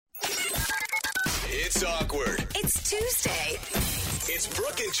It's awkward. It's Tuesday. It's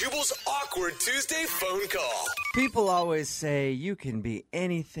Brooke and Jubal's awkward Tuesday phone call. People always say you can be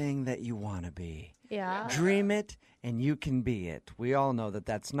anything that you want to be. Yeah. Dream it and you can be it. We all know that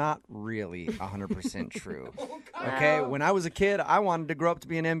that's not really 100% true. Okay, when I was a kid, I wanted to grow up to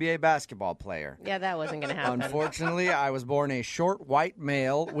be an NBA basketball player. Yeah, that wasn't going to happen. Unfortunately, I was born a short white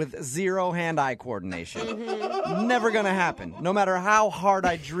male with zero hand-eye coordination. Never going to happen. No matter how hard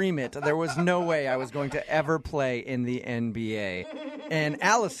I dream it, there was no way I was going to ever play in the NBA. And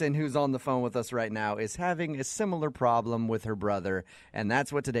Allison, who's on the phone with us right now, is having a similar problem with her brother. And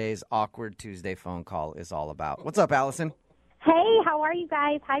that's what today's Awkward Tuesday phone call is all about. What's up, Allison? Hey, how are you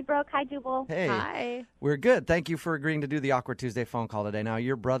guys? Hi, Brooke. Hi, Jubal. Hey. Hi. We're good. Thank you for agreeing to do the Awkward Tuesday phone call today. Now,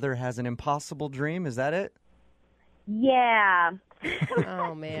 your brother has an impossible dream. Is that it? Yeah.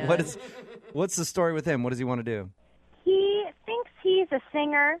 Oh, man. What's the story with him? What does he want to do? He thinks he's a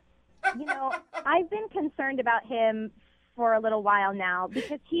singer. You know, I've been concerned about him for a little while now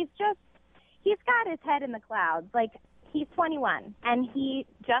because he's got his head in the clouds. Like, he's 21, and he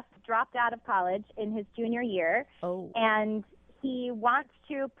just dropped out of college in his junior year. Oh. And he wants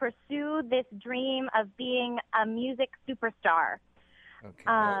to pursue this dream of being a music superstar.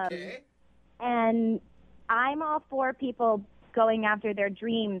 Okay. And I'm all for people going after their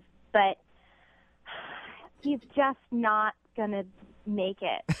dreams, but he's just not going to make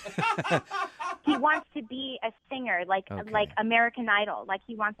it. He wants to be a singer, like American Idol. Like,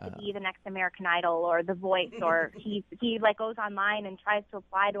 he wants to be the next American Idol or The Voice, or he like goes online and tries to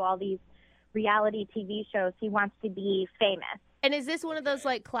apply to all these reality TV shows. He wants to be famous. And is this one of those,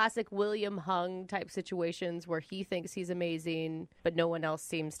 like, classic William Hung type situations where he thinks he's amazing, but no one else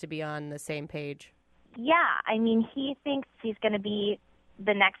seems to be on the same page? Yeah, I mean, he thinks he's going to be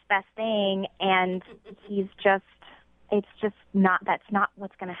the next best thing, and it's just not, that's not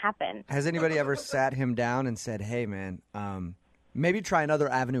what's going to happen. Has anybody ever sat him down and said, hey, man, maybe try another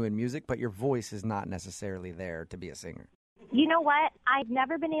avenue in music, but your voice is not necessarily there to be a singer? You know what? I've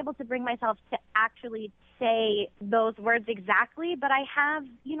never been able to bring myself to actually say those words exactly, but I have,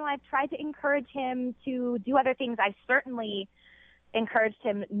 I've tried to encourage him to do other things. I've certainly encouraged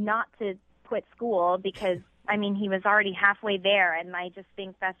him not to quit school because, I mean, he was already halfway there, and I just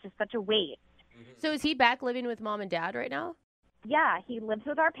think that's just such a waste. So is he back living with mom and dad right now? Yeah, he lives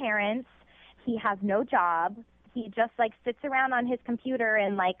with our parents. He has no job. He just, sits around on his computer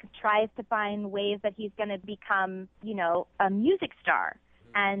and, tries to find ways that he's going to become, a music star.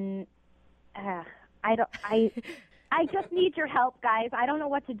 And I just need your help, guys. I don't know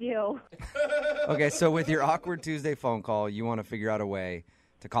what to do. Okay, so with your Awkward Tuesday phone call, you want to figure out a way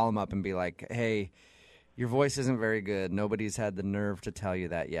to call him up and be like, hey, your voice isn't very good. Nobody's had the nerve to tell you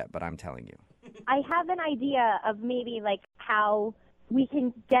that yet, but I'm telling you. I have an idea of maybe, how we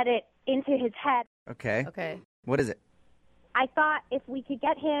can get it into his head. Okay. Okay. What is it? I thought if we could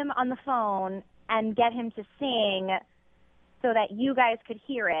get him on the phone and get him to sing so that you guys could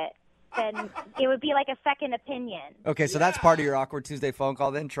hear it, then it would be like a second opinion. Okay, so that's part of your Awkward Tuesday phone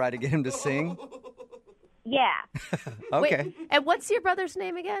call then? Try to get him to sing? Yeah. Okay. Wait, and what's your brother's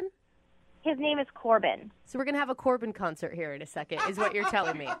name again? His name is Corbin. So we're going to have a Corbin concert here in a second, is what you're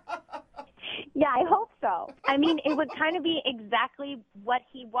telling me. Yeah, I hope so. I mean, it would kind of be exactly what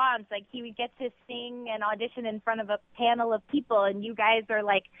he wants. He would get to sing and audition in front of a panel of people, and you guys are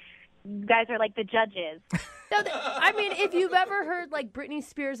like the judges. No, I mean, if you've ever heard Britney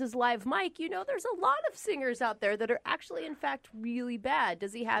Spears' live mic, there's a lot of singers out there that are actually, in fact, really bad.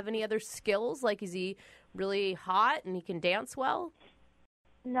 Does he have any other skills? Is he really hot and he can dance well?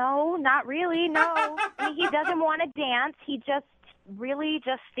 No, not really, no. I mean, he doesn't want to dance. He just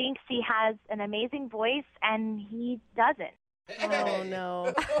thinks he has an amazing voice, and he doesn't. Oh,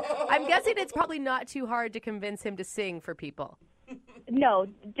 no. I'm guessing it's probably not too hard to convince him to sing for people. No,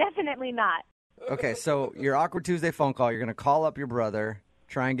 definitely not. Okay, so your Awkward Tuesday phone call, you're going to call up your brother,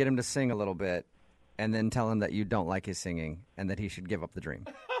 try and get him to sing a little bit, and then tell him that you don't like his singing and that he should give up the dream.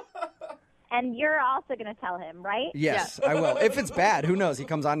 And you're also going to tell him, right? Yes, I will. If it's bad, who knows? He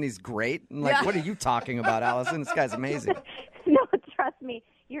comes on and he's great. And what are you talking about, Allison? This guy's amazing. No, trust me,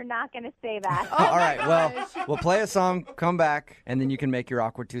 you're not going to say that. Oh, all right, well, we'll play a song, come back, and then you can make your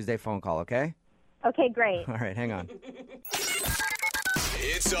Awkward Tuesday phone call, okay? Okay, great. All right, hang on.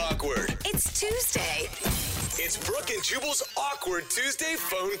 It's awkward. It's Tuesday. It's Brooke and Jubal's awkward Tuesday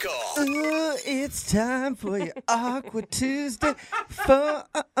phone call. It's time for your Awkward Tuesday phone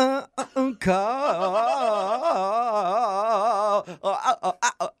call.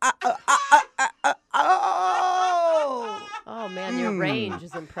 Oh, man, your range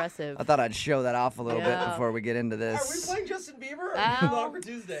is impressive. I thought I'd show that off a little bit Yeah. before we get into Are we this. playing Justin Bieber? Well,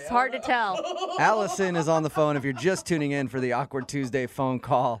 it's hard to tell. Allison is on the phone if you're just tuning in for the Awkward Tuesday phone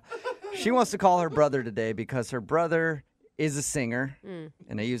call. She wants to call her brother today because her brother is a singer.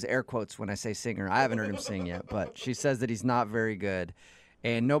 And I use air quotes when I say singer. I haven't heard him sing yet, but she says that he's not very good.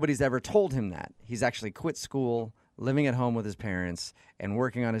 And nobody's ever told him that. He's actually quit school, living at home with his parents, and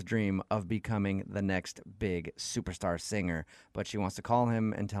working on his dream of becoming the next big superstar singer. But she wants to call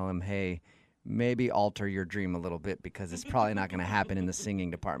him and tell him, hey, maybe alter your dream a little bit because it's probably not going to happen in the singing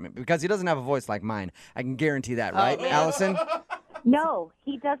department because he doesn't have a voice like mine. I can guarantee that, right, Allison? No,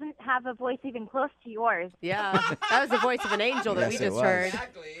 he doesn't have a voice even close to yours. Yeah, that was the voice of an angel that Yes, we it just was. heard.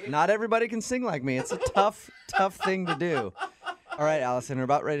 Not everybody can sing like me. It's a tough thing to do. All right, Allison, we're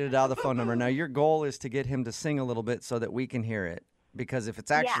about ready to dial the phone number. Now, your goal is to get him to sing a little bit so that we can hear it. Because if it's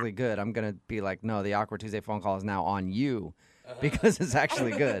actually good, I'm going to be like, no, the Awkward Tuesday phone call is now on you because it's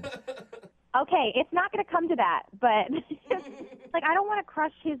actually good. Okay, it's not going to come to that, but like I don't want to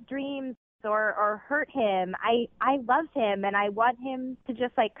crush his dreams or hurt him. I love him and I want him to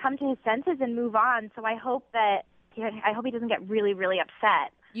just like come to his senses and move on. So I hope he doesn't get really, really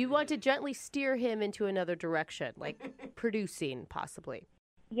upset. You want to gently steer him into another direction, like producing, possibly.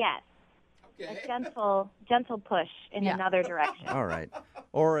 Yes. A gentle push in another direction. All right.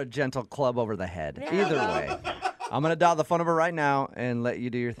 Or a gentle club over the head. Either way. I'm going to dial the phone number right now and let you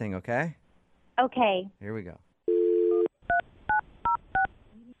do your thing, okay? Okay. Here we go.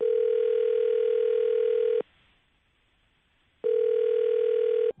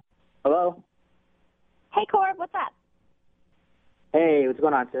 Hello? Hey, Corb, what's up? Hey, what's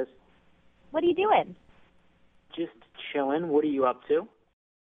going on, sis? What are you doing? Just chilling. What are you up to?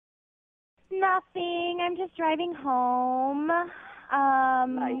 Nothing. I'm just driving home.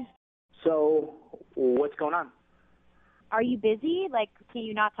 Nice. So, what's going on? Are you busy? Like, can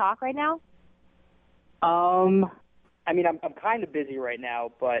you not talk right now? I mean, I'm kind of busy right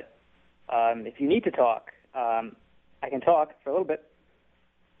now, but if you need to talk, I can talk for a little bit.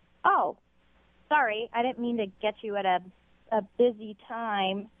 Oh, sorry. I didn't mean to get you at a busy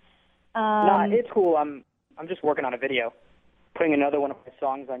time. No, it's cool. I'm just working on a video, putting another one of my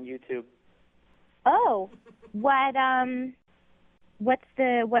songs on YouTube. Oh, what song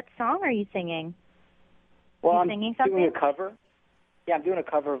are you singing? Well, You I'm singing doing something? a cover. Yeah, I'm doing a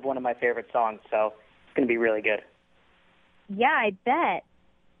cover of one of my favorite songs, so it's going to be really good. Yeah, I bet.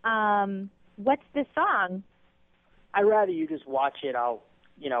 What's the song? I'd rather you just watch it. I'll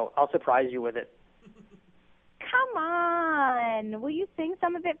surprise you with it. Come on. Will you sing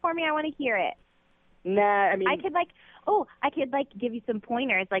some of it for me? I want to hear it. Nah, I mean, I could give you some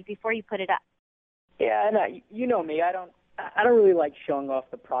pointers like before you put it up. yeah, no, you know me. I don't really like showing off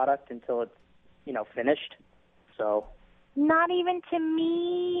the product until it's, finished. So Not even to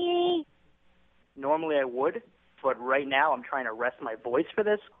me. normally I would, but right now I'm trying to rest my voice for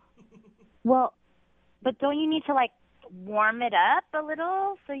this. Well, but don't you need to like warm it up a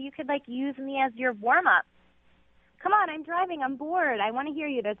little so you could like use me as your warm up? Come on, I'm driving. I'm bored. I want to hear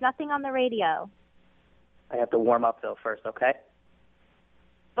you. There's nothing on the radio. I have to warm up though first, okay?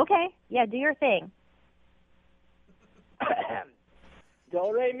 Okay. Yeah, do your thing.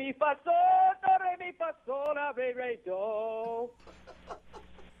 Do re mi fa sol, do re mi fa sol, la re re do.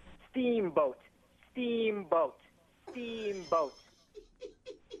 Steamboat, steamboat, steamboat.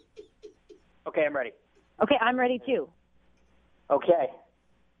 Okay, I'm ready. Okay, I'm ready too. Okay.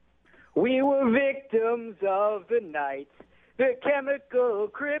 We were victims of the night, the chemical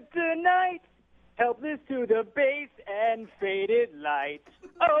kryptonite, helpless to the base and faded light.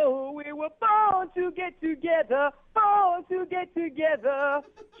 Oh, we were born to get together, born to get together.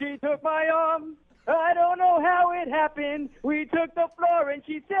 She took my arm, I don't know how it happened. We took the floor and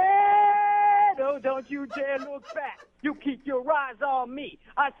she said, oh, don't you dare look back. You keep your eyes on me.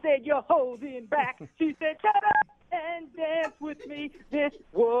 I said, you're holding back. She said, shut up and dance with me. This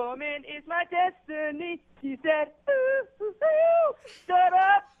woman is my destiny. She said, ooh, ooh, ooh, shut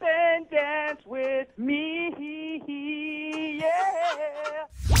up and dance with me. Yeah.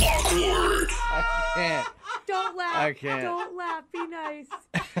 I can't. Don't laugh. I can't. Don't laugh. Be nice.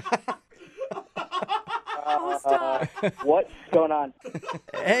 Oh, stop. What's going on?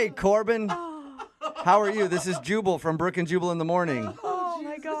 Hey, Corbin. How are you? This is Jubal from Brook and Jubal in the Morning. Oh,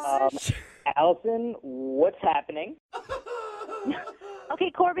 my gosh. Allison, what's happening?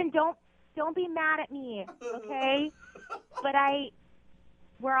 Okay, Corbin, don't be mad at me, okay? But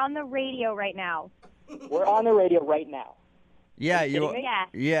we're on the radio right now. We're on the radio right now. Yeah, you kidding me? Yeah.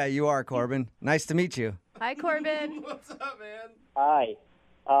 Yeah, you are, Corbin. Nice to meet you. Hi, Corbin. Hi.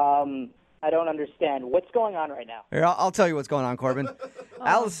 I don't understand. What's going on right now? Here, I'll tell you what's going on, Corbin.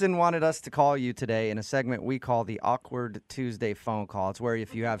 Allison wanted us to call you today in a segment we call the Awkward Tuesday phone call. It's where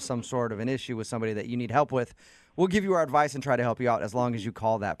if you have some sort of an issue with somebody that you need help with, we'll give you our advice and try to help you out as long as you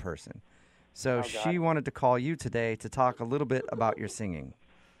call that person. So she wanted to call you today to talk a little bit about your singing.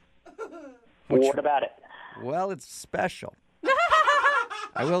 What about it? Well, it's special.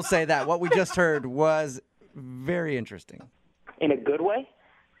 I will say that. What we just heard was very interesting. In a good way?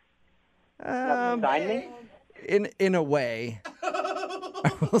 Nothing sign me? In a way.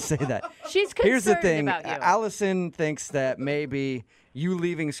 I will say that. She's concerned Here's the thing. about you. Allison thinks that maybe you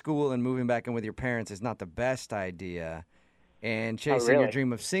leaving school and moving back in with your parents is not the best idea. And chasing your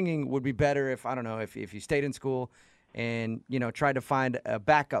dream of singing would be better if, I don't know, if you stayed in school and, tried to find a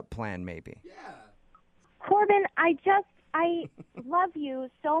backup plan maybe. Corbin, I love you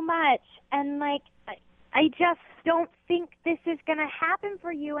so much, and I just don't think this is going to happen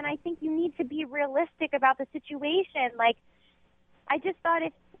for you, and I think you need to be realistic about the situation. I just thought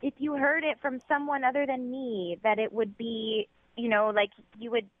if you heard it from someone other than me, that it would be, you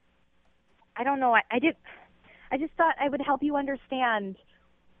would, I don't know, I just thought I would help you understand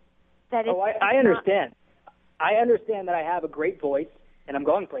that it's I understand. I understand that I have a great voice, and I'm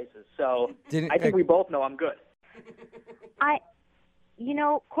going places, so I think we both know I'm good.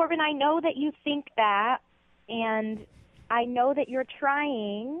 Corbin, I know that you think that, and I know that you're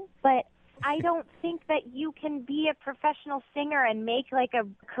trying, but I don't think that you can be a professional singer and make a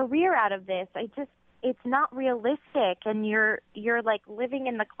career out of this. It's not realistic, and you're living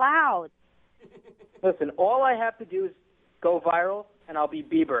in the clouds. Listen, all I have to do is go viral, and I'll be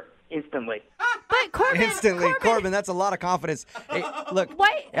Bieber instantly. But Corbin, Instantly, Corbin, that's a lot of confidence. Hey, look,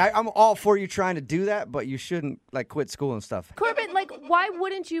 I'm all for you trying to do that, but you shouldn't quit school and stuff. Corbin, why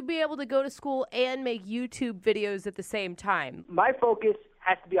wouldn't you be able to go to school and make YouTube videos at the same time? My focus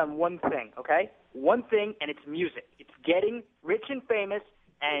has to be on one thing, okay? One thing, and it's music. It's getting rich and famous,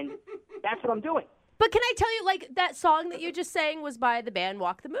 and that's what I'm doing. But can I tell you, that song that you just sang was by the band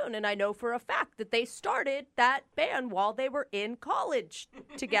Walk the Moon, and I know for a fact that they started that band while they were in college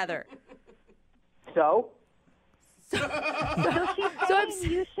together. So I'm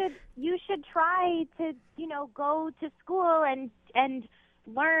saying you should try to go to school and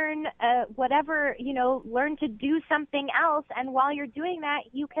learn whatever learn to do something else, and while you're doing that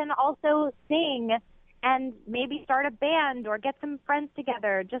you can also sing and maybe start a band or get some friends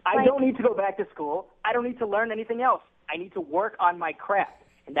together. I don't need to go back to school. I don't need to learn anything else. I need to work on my craft,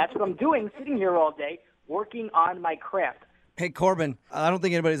 and that's what I'm doing, sitting here all day working on my craft. Hey, Corbin, I don't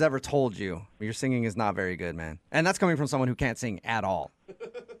think anybody's ever told you your singing is not very good, man. And that's coming from someone who can't sing at all.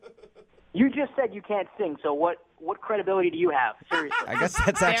 You just said you can't sing, so what credibility do you have? Seriously. I guess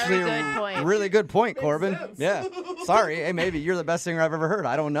that's actually good point. a really good point, Corbin. Yeah. Sorry. Hey, maybe you're the best singer I've ever heard.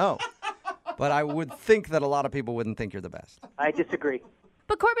 I don't know. But I would think that a lot of people wouldn't think you're the best. I disagree.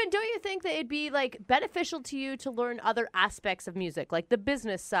 But Corbin, don't you think that it'd be beneficial to you to learn other aspects of music, like the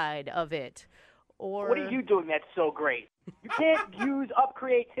business side of it? Or what are you doing that's so great? You can't use up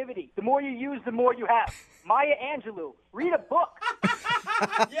creativity. The more you use, the more you have. Maya Angelou, read a book.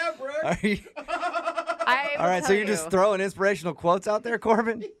 Yeah, bro. All right, so you're just throwing inspirational quotes out there,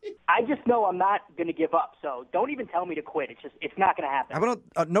 Corbin? I just know I'm not going to give up, so don't even tell me to quit. It's not going to happen. How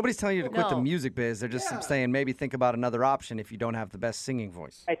about, nobody's telling you to quit the No. music biz. They're just saying maybe think about another option if you don't have the best singing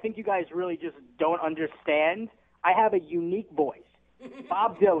voice. I think you guys really just don't understand. I have a unique voice.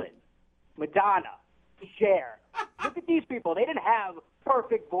 Bob Dylan, Madonna, Cher. Look at these people. They didn't have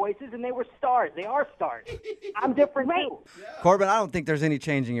perfect voices, and they were stars. They are stars. I'm different, too. Corbin, I don't think there's any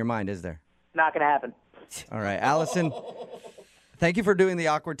change in your mind, is there? Not going to happen. All right, Allison, thank you for doing the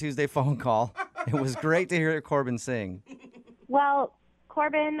Awkward Tuesday phone call. It was great to hear Corbin sing. Well,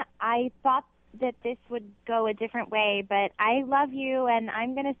 Corbin, I thought that this would go a different way, but I love you, and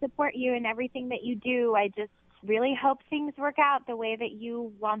I'm going to support you in everything that you do. I just really hope things work out the way that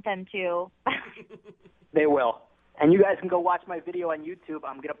you want them to. They will. And you guys can go watch my video on YouTube.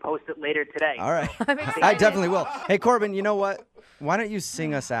 I'm going to post it later today. All right. I definitely will. Hey, Corbin, you know what? Why don't you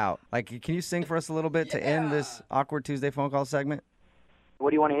sing us out? Can you sing for us a little bit to end this Awkward Tuesday phone call segment? What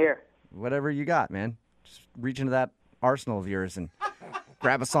do you want to hear? Whatever you got, man. Just reach into that arsenal of yours and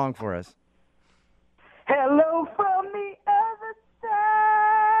grab a song for us. Hello from the other side.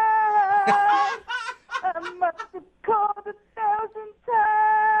 I must have called 1,000 times.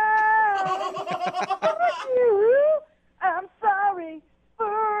 For you, I'm sorry for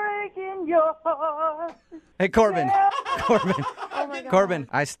breaking your heart. Hey, Corbin. Corbin. Oh my God. Corbin,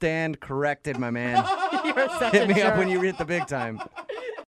 I stand corrected, my man. You're such Hit a me up jerk. when you hit the big time.